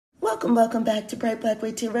Welcome back to Bright Black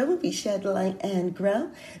Way Tarot, where we shed light and grow.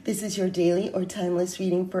 This is your daily or timeless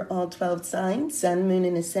reading for all 12 signs, Sun, Moon,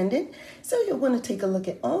 and Ascendant. So you'll want to take a look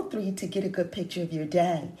at all three to get a good picture of your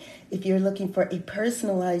day. If you're looking for a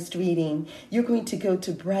personalized reading, you're going to go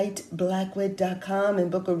to brightblackwood.com and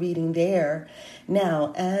book a reading there.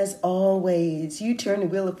 Now, as always, you turn the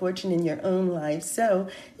wheel of fortune in your own life, so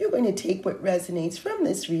you're going to take what resonates from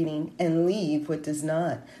this reading and leave what does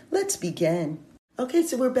not. Let's begin. Okay,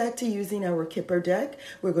 so we're back to using our Kipper deck.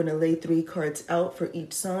 We're going to lay 3 cards out for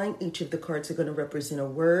each sign. Each of the cards are going to represent a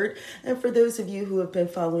word. And for those of you who have been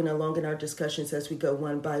following along in our discussions as we go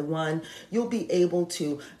one by one, you'll be able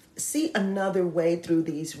to see another way through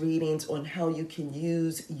these readings on how you can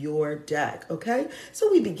use your deck, okay?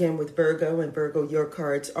 So we begin with Virgo, and Virgo, your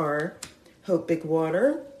cards are Hope Big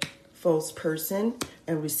Water, False Person,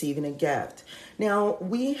 and Receiving a Gift. Now,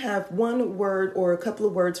 we have one word or a couple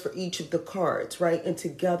of words for each of the cards, right? And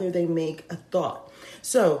together they make a thought.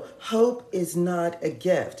 So, hope is not a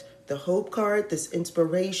gift. The hope card, this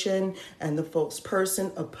inspiration, and the false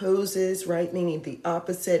person opposes, right? Meaning the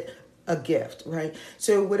opposite, a gift, right?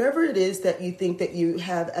 So whatever it is that you think that you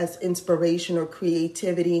have as inspiration or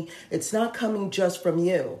creativity, it's not coming just from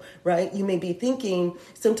you, right? You may be thinking,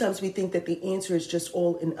 sometimes we think that the answer is just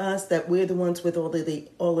all in us, that we're the ones with all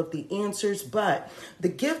of the answers, but the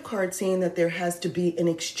gift card saying that there has to be an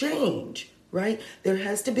exchange, right? There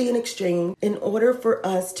has to be an exchange in order for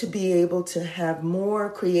us to be able to have more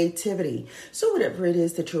creativity. So whatever it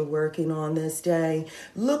is that you're working on this day,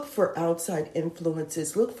 look for outside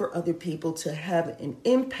influences, look for other people to have an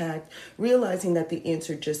impact, realizing that the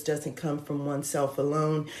answer just doesn't come from oneself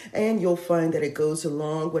alone. And you'll find that it goes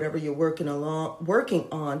along, whatever you're working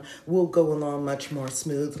on will go along much more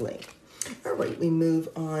smoothly. All right, we move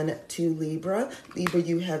on to Libra. Libra,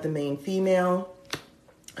 you have the main female,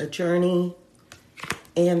 a journey,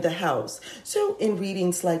 and the house. So in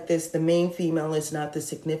readings like this, the main female is not the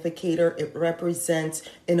significator. It represents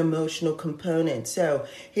an emotional component. So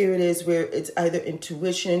here it is where it's either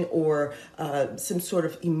intuition or some sort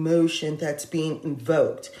of emotion that's being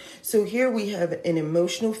invoked. So here we have an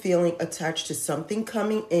emotional feeling attached to something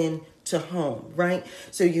coming in to home, right?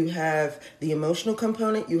 So you have the emotional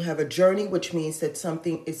component, you have a journey, which means that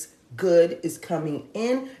something is good is coming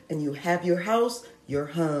in, and you have your house, your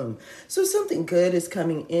home. So something good is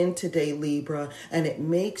coming in today, Libra, and it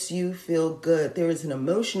makes you feel good. There is an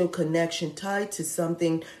emotional connection tied to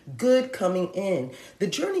something good coming in. The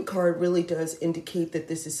journey card really does indicate that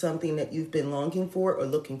this is something that you've been longing for or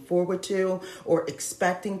looking forward to or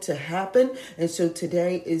expecting to happen. And so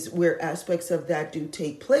today is where aspects of that do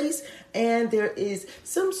take place. And there is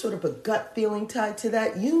some sort of a gut feeling tied to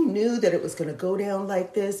that. You knew that it was going to go down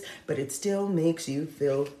like this, but it still makes you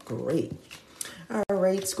feel great. All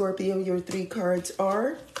right, Scorpio, your 3 cards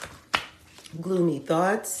are gloomy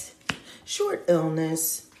thoughts, short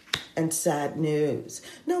illness, and sad news.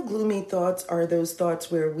 Now, gloomy thoughts are those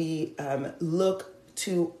thoughts where we look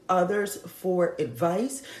to others for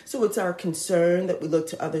advice. So it's our concern that we look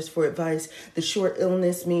to others for advice. The short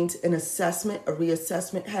illness means an assessment, a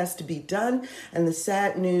reassessment has to be done. And the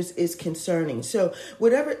sad news is concerning. So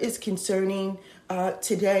whatever is concerning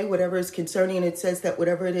today, whatever is concerning, and it says that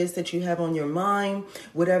whatever it is that you have on your mind,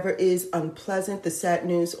 whatever is unpleasant, the sad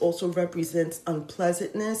news also represents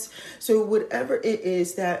unpleasantness. So whatever it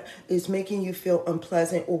is that is making you feel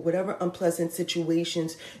unpleasant, or whatever unpleasant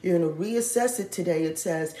situations, you're going to reassess it today, it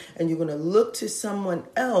says, and you're going to look to someone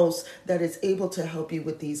else that is able to help you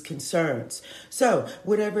with these concerns. So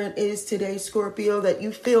whatever it is today, Scorpio, that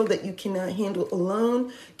you feel that you cannot handle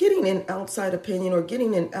alone, getting an outside opinion or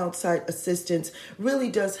getting an outside assistance really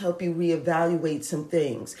does help you reevaluate some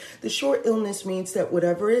things. The short illness means that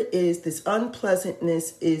whatever it is, this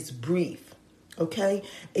unpleasantness is brief, okay?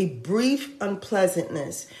 A brief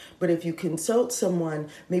unpleasantness. But if you consult someone,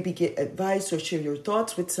 maybe get advice or share your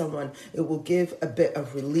thoughts with someone, it will give a bit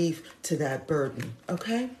of relief to that burden,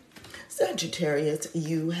 okay? Sagittarius,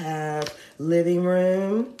 you have living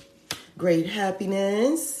room, great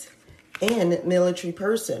happiness, and military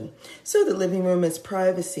person. So the living room is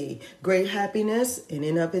privacy. Great happiness in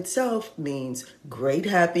and of itself means great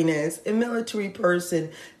happiness. And military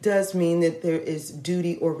person does mean that there is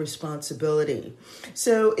duty or responsibility.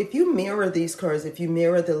 So if you mirror these cards, if you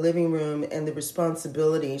mirror the living room and the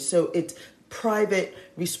responsibility, so it's private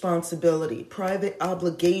responsibility, private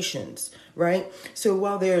obligations, right? So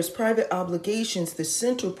while there's private obligations, the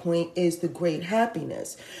center point is the great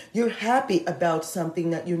happiness. You're happy about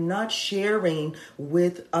something that you're not sharing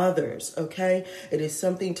with others, okay? It is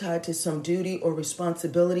something tied to some duty or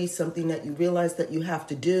responsibility, something that you realize that you have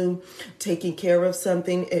to do, taking care of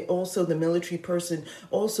something. It also, the military person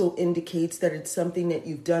also indicates that it's something that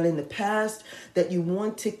you've done in the past that you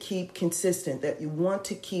want to keep consistent, that you want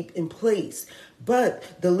to keep in place.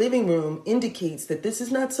 But the living room indicates that this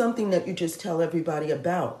is not something that you just tell everybody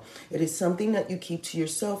about. It is something that you keep to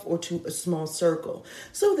yourself or to a small circle.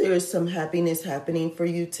 So there is some happiness happening for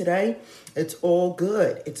you today. It's all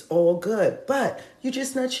good. It's all good. But you're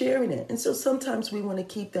just not sharing it. And so sometimes we want to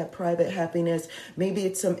keep that private happiness. Maybe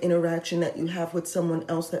it's some interaction that you have with someone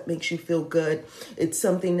else that makes you feel good. It's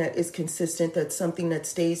something that is consistent. That's something that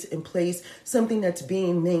stays in place. Something that's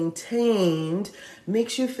being maintained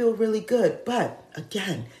makes you feel really good. But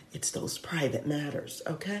again, it's those private matters,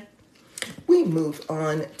 okay? We move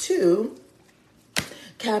on to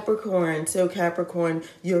Capricorn. So Capricorn,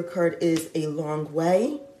 your card is a long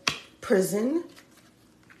way, prison,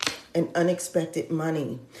 and unexpected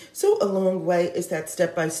money. So a long way is that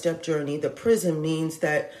step-by-step journey. The prison means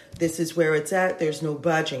that this is where it's at. There's no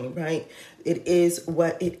budging, right? It is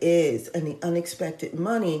what it is. And the unexpected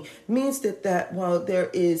money means that while there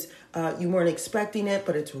is, you weren't expecting it,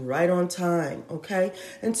 but it's right on time, okay?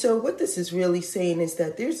 And so what this is really saying is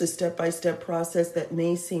that there's a step-by-step process that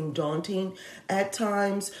may seem daunting at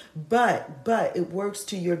times, but it works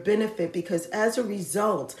to your benefit, because as a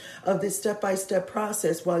result of this step-by-step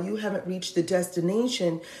process, while you haven't reached the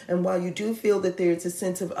destination, and while you do feel that there's a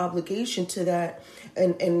sense of obligation to that,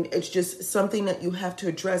 and it's just something that you have to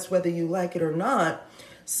address whether you like it or not,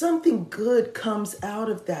 something good comes out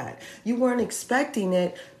of that. You weren't expecting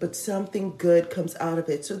it, but something good comes out of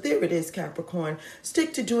it. So there it is, Capricorn.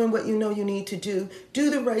 Stick to doing what you know you need to do. Do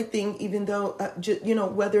the right thing, even though,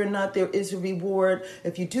 whether or not there is a reward.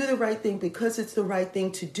 If you do the right thing because it's the right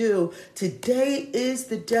thing to do, today is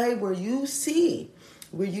the day where you see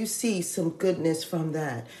some goodness from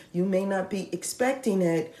that. You may not be expecting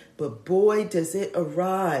it, but boy, does it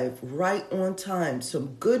arrive right on time.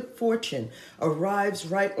 Some good fortune arrives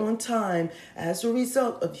right on time as a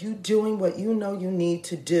result of you doing what you know you need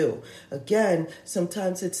to do. Again,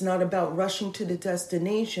 sometimes it's not about rushing to the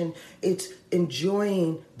destination. It's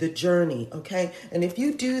enjoying the journey, okay? And if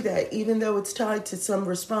you do that, even though it's tied to some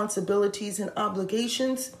responsibilities and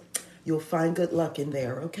obligations, you'll find good luck in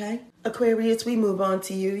there, okay? Aquarius, we move on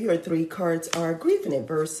to you. Your 3 cards are grief and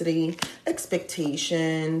adversity,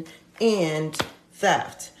 expectation, and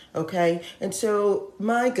theft. Okay, and so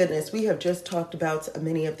my goodness, we have just talked about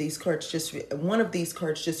many of these cards, one of these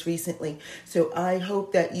cards just recently. So I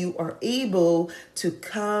hope that you are able to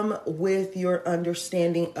come with your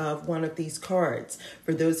understanding of one of these cards.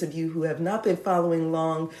 For those of you who have not been following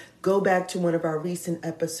along, go back to one of our recent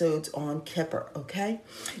episodes on Kipper, okay?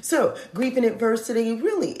 So grief and adversity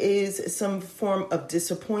really is some form of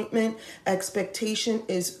disappointment. Expectation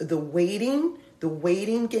is the waiting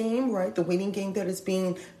game, right? The waiting game that is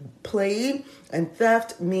being played. And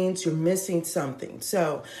theft means you're missing something.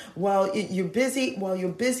 So while you're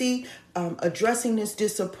busy addressing this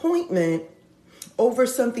disappointment over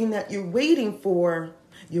something that you're waiting for,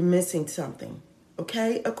 you're missing something.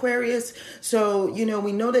 Okay, Aquarius? So,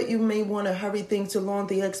 we know that you may want to hurry things along.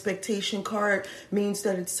 The expectation card means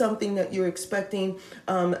that it's something that you're expecting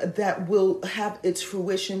that will have its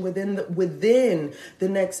fruition within the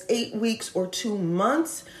next 8 weeks or 2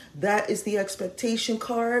 months. That is the expectation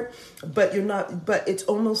card, but it's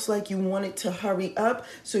almost like you want it to hurry up.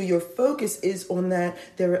 So your focus is on that.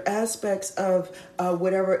 There are aspects of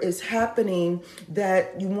whatever is happening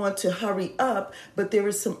that you want to hurry up, but there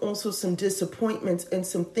is also some disappointments and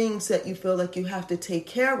some things that you feel like you have to take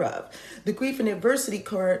care of. The grief and adversity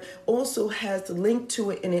card also has linked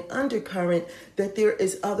to it in an undercurrent that there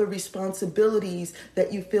is other responsibilities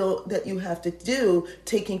that you feel that you have to do,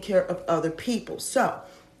 taking care of other people. So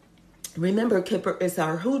remember, Kipper is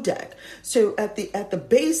our who deck. So at the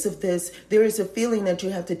base of this, there is a feeling that you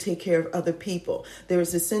have to take care of other people. There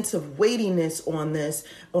is a sense of weightiness on this,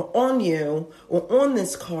 or on you, or on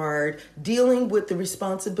this card, dealing with the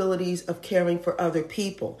responsibilities of caring for other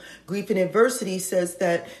people. Grief and adversity says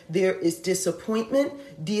that there is disappointment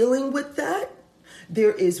dealing with that.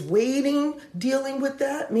 There is waiting, dealing with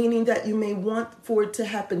that, meaning that you may want for it to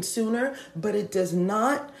happen sooner, but it does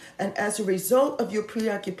not. And as a result of your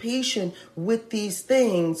preoccupation with these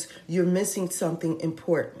things, you're missing something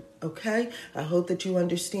important. Okay, I hope that you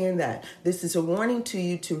understand that. This is a warning to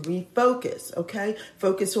you to refocus, okay?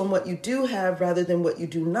 Focus on what you do have rather than what you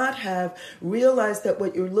do not have. Realize that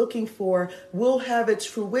what you're looking for will have its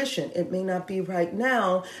fruition. It may not be right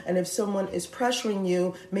now, and if someone is pressuring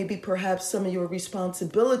you, maybe perhaps some of your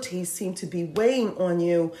responsibilities seem to be weighing on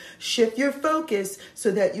you. Shift your focus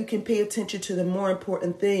so that you can pay attention to the more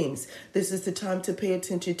important things. This is the time to pay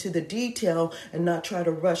attention to the detail and not try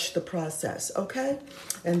to rush the process, okay?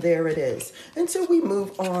 And there it is. And so we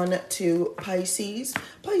move on to Pisces.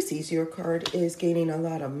 Pisces, your card is gaining a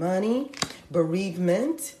lot of money,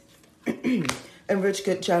 bereavement, and rich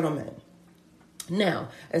good gentleman. Now,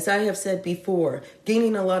 as I have said before,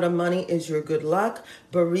 gaining a lot of money is your good luck.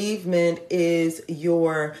 Bereavement is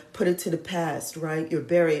your put it to the past, right? You're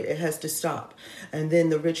buried. It has to stop. And then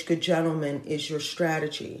the rich good gentleman is your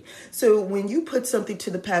strategy. So when you put something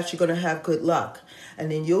to the past, you're going to have good luck.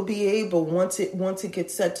 And then you'll be able, once it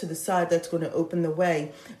gets set to the side, that's going to open the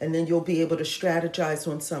way. And then you'll be able to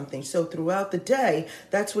strategize on something. So throughout the day,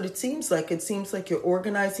 that's what it seems like. It seems like you're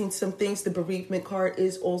organizing some things. The bereavement card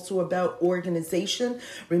is also about organization.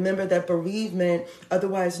 Remember that bereavement,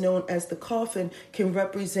 otherwise known as the coffin, can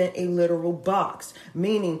represent a literal box,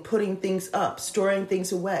 meaning putting things up, storing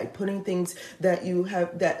things away, putting things that you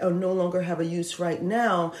have that are no longer have a use right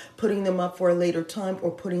now, putting them up for a later time or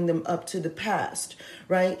putting them up to the past,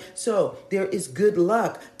 right? So there is good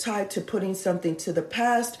luck tied to putting something to the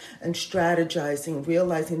past and strategizing,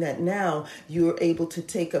 realizing that now you're able to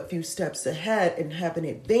take a few steps ahead and have an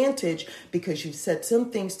advantage because you set some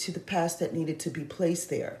things to the past that needed to be placed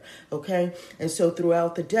there, okay? And so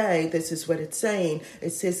throughout the day, this is what it's saying.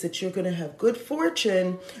 It says that you're going to have good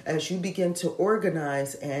fortune as you begin to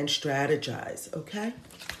organize and strategize, okay?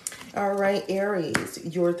 All right, Aries,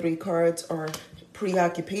 your 3 cards are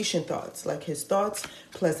preoccupation thoughts, like his thoughts,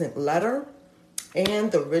 pleasant letter,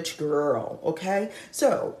 and the rich girl, okay?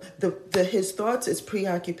 So the his thoughts is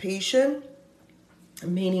preoccupation,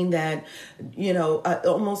 meaning that,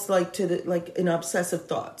 almost like like an obsessive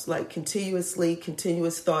thoughts, like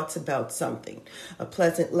continuous thoughts about something. A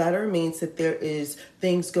pleasant letter means that there is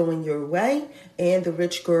things going your way, and the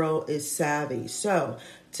rich girl is savvy. So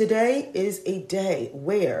today is a day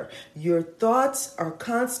where your thoughts are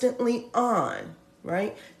constantly on,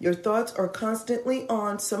 right? Your thoughts are constantly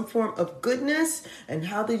on some form of goodness and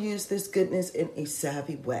how to use this goodness in a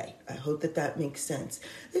savvy way. I hope that makes sense.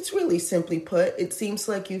 It's really simply put, it seems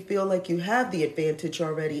like you feel like you have the advantage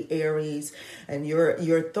already, Aries, and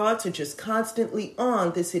your thoughts are just constantly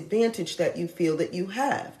on this advantage that you feel that you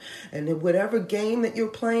have. And in whatever game that you're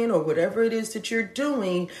playing or whatever it is that you're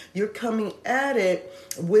doing, you're coming at it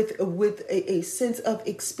with a sense of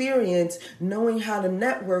experience, knowing how to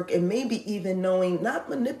network and maybe even knowing not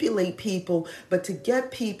manipulate people, but to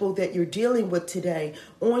get people that you're dealing with today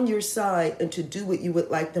on your side and to do what you would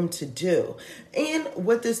like them to do. And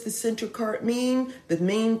what does the center card mean? The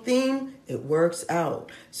main theme, it works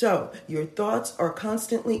out. So your thoughts are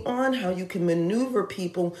constantly on how you can maneuver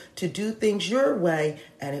people to do things your way,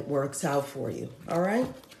 and it works out for you. All right?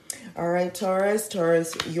 All right, Taurus.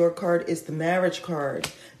 Taurus, your card is the marriage card,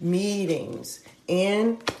 meetings,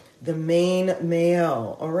 and the main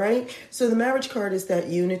male. All right. So the marriage card is that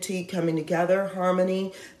unity, coming together,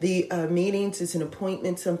 harmony. The meetings is an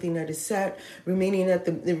appointment, something that is set.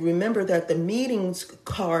 Remember that the meetings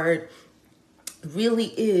card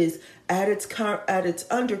really is at its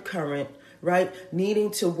undercurrent, right?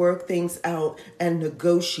 Needing to work things out and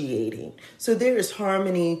negotiating. So there is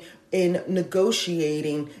harmony in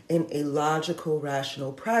negotiating in a logical,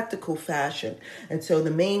 rational, practical fashion. And so the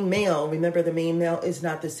main male, remember the main male is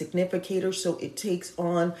not the significator, so it takes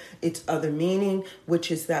on its other meaning, which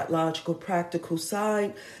is that logical, practical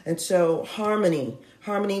side. And so harmony,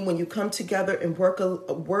 when you come together and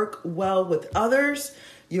work well with others,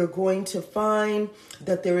 you're going to find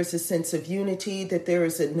that there is a sense of unity, that there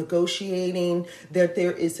is a negotiating, that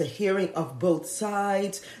there is a hearing of both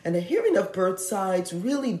sides. And a hearing of both sides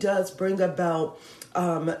really does bring about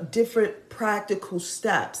different practical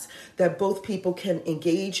steps that both people can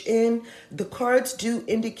engage in. The cards do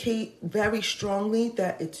indicate very strongly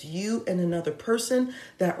that it's you and another person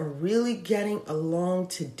that are really getting along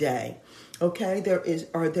today. Okay,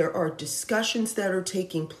 there are discussions that are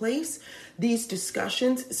taking place. These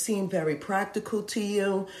discussions seem very practical to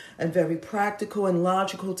you and very practical and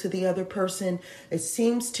logical to the other person. It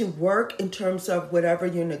seems to work in terms of whatever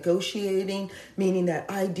you're negotiating, meaning that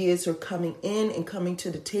ideas are coming in and coming to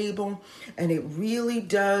the table, and it really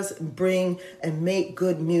does bring and make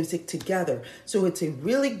good music together. So it's a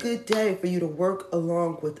really good day for you to work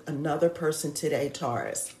along with another person today,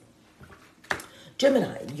 Taurus.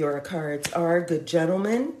 Gemini, your cards are good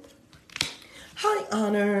gentleman, High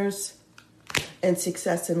honors and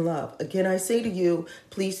success in love. Again, I say to you,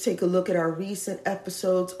 please take a look at our recent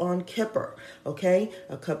episodes on Kipper. Okay,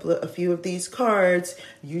 a few of these cards,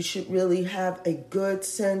 you should really have a good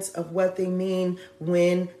sense of what they mean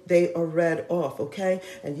when they are read off. Okay,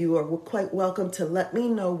 and you are quite welcome to let me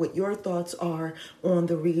know what your thoughts are on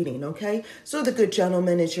the reading. Okay, so the good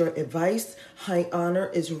gentleman is your advice. High honor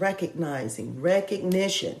is recognition,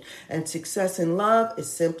 and success in love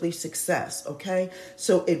is simply success. Okay,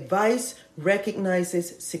 so advice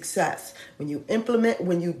recognizes success. When you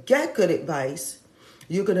get good advice,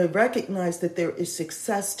 you're going to recognize that there is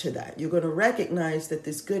success to that. You're going to recognize that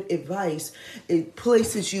this good advice, it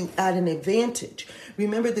places you at an advantage.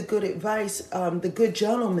 Remember, the good advice, the good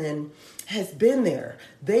gentleman has been there.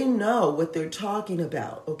 They know what they're talking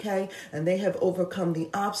about, okay? And they have overcome the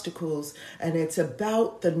obstacles, and it's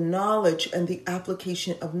about the knowledge and the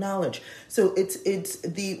application of knowledge. So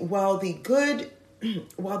while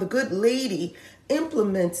the good lady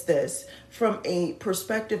implements this from a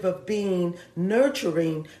perspective of being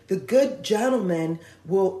nurturing, the good gentleman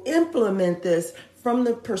will implement this from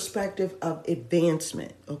the perspective of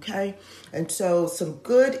advancement, okay? And so some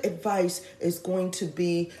good advice is going to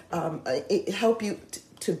be help you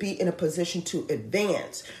to be in a position to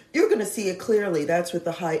advance. You're going to see it clearly. That's what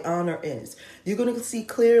the high honor is. You're going to see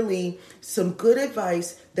clearly some good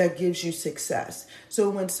advice that gives you success.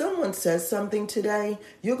 So when someone says something today,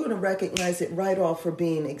 you're going to recognize it right off for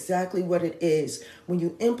being exactly what it is. When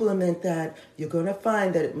you implement that, you're going to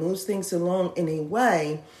find that it moves things along in a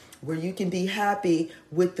way where you can be happy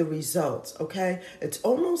with the results, okay? It's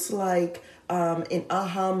almost like an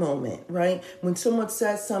aha moment, right? When someone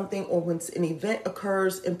says something or when an event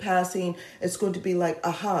occurs in passing, it's going to be like,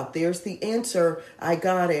 aha, there's the answer. I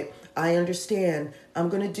got it. I understand. I'm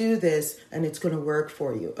going to do this, and it's going to work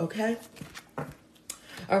for you, okay?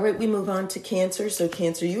 All right, we move on to Cancer. So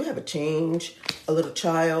Cancer, you have a change, a little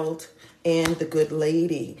child, and the good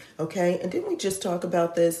lady, okay? And didn't we just talk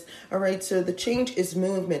about this? All right, so the change is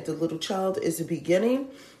movement. The little child is the beginning,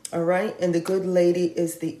 all right? And the good lady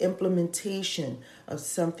is the implementation of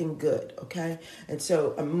something good, okay? And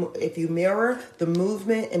so if you mirror the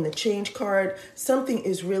movement and the change card, something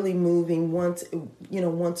is really moving once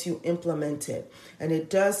you implement it. And it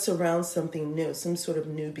does surround something new, some sort of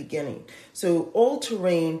new beginning. So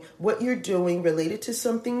altering what you're doing related to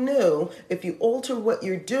something new, if you alter what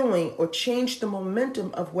you're doing or change the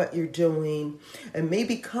momentum of what you're doing and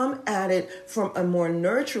maybe come at it from a more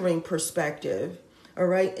nurturing perspective, all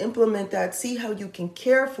right, implement that. See how you can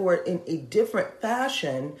care for it in a different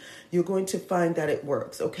fashion. You're going to find that it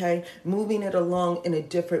works, okay? Moving it along in a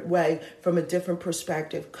different way, from a different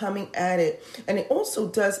perspective, coming at it. And it also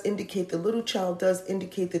does indicate, the little child does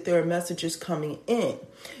indicate that there are messages coming in.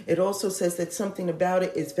 It also says that something about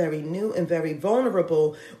it is very new and very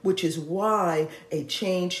vulnerable, which is why a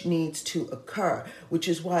change needs to occur, which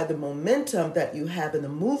is why the momentum that you have and the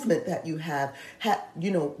movement that you have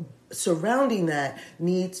surrounding that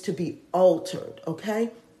needs to be altered, okay?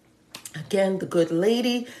 Again, the good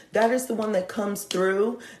lady, that is the one that comes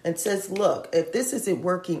through and says, look, if this isn't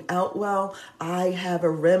working out well, I have a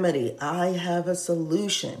remedy. I have a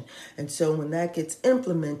solution. And so when that gets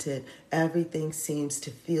implemented, everything seems to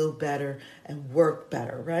feel better and work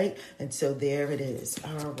better, right? And so there it is.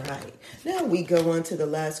 All right. Now we go on to the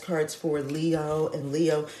last cards for Leo. And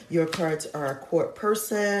Leo, your cards are a court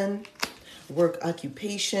person, work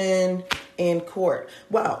occupation, and court.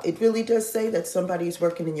 Wow, it really does say that somebody's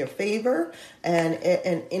working in your favor and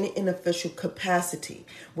in an official capacity.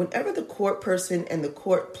 Whenever the court person and the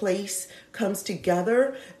court place comes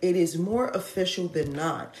together, it is more official than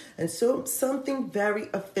not. And so something very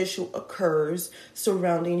official occurs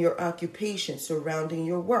surrounding your occupation, surrounding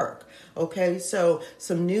your work. Okay, so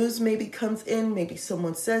some news maybe comes in, maybe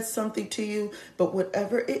someone says something to you, but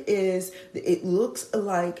whatever it is, it looks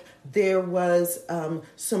like there was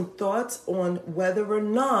some thoughts on whether or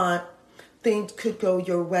not things could go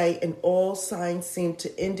your way, and all signs seem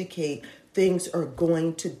to indicate things are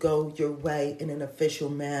going to go your way in an official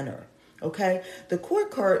manner. Okay, the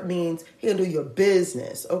court card means handle your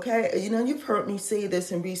business. Okay, you've heard me say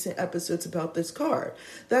this in recent episodes about this card.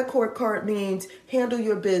 That court card means handle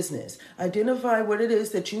your business. Identify what it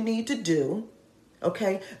is that you need to do.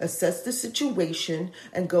 Okay, assess the situation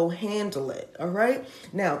and go handle it. All right.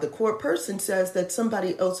 Now, the court person says that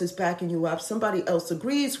somebody else is backing you up. Somebody else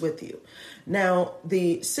agrees with you. Now,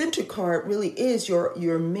 the center card really is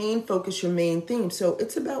your main focus, your main theme. So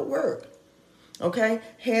it's about work. Okay,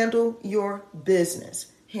 handle your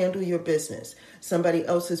business. Handle your business. somebody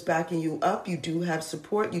else is backing you up. You do have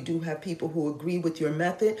support. You do have people who agree with your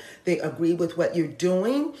method. They agree with what you're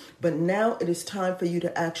doing. But now it is time for you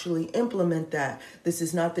to actually implement that. This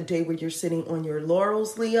is not the day where you're sitting on your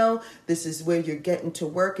laurels, Leo. This is where you're getting to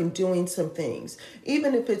work and doing some things,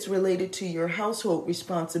 even if it's related to your household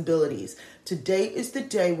responsibilities. Today is the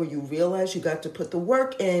day where you realize you got to put the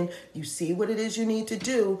work in. You see what it is you need to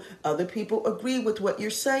do. Other people agree with what you're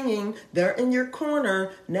saying. They're in your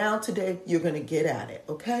corner. Now today you're going to get at it,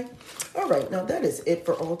 okay? All right, now that is it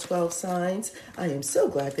for all 12 signs. I am so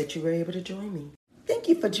glad that you were able to join me. Thank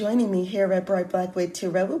you for joining me here at Bright Blackwood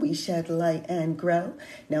Tarot, where we shed light and grow.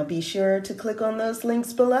 Now be sure to click on those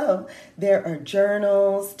links below. There are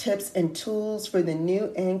journals, tips, and tools for the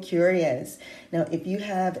new and curious. Now, if you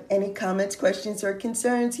have any comments, questions, or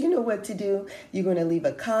concerns, you know what to do. You're going to leave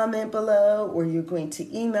a comment below, or you're going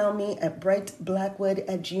to email me at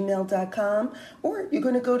brightblackwood@gmail.com, or you're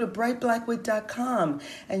going to go to brightblackwood.com,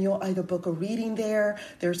 and you'll either book a reading there.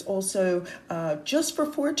 There's also, just for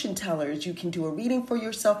fortune tellers, you can do a reading for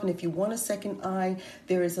yourself, and if you want a second eye,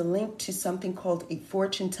 there is a link to something called a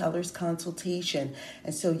fortune teller's consultation,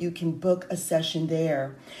 and so you can book a session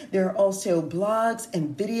there. There are also blogs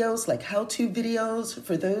and videos, like how-to videos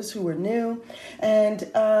for those who are new.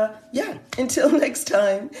 And until next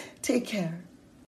time, take care.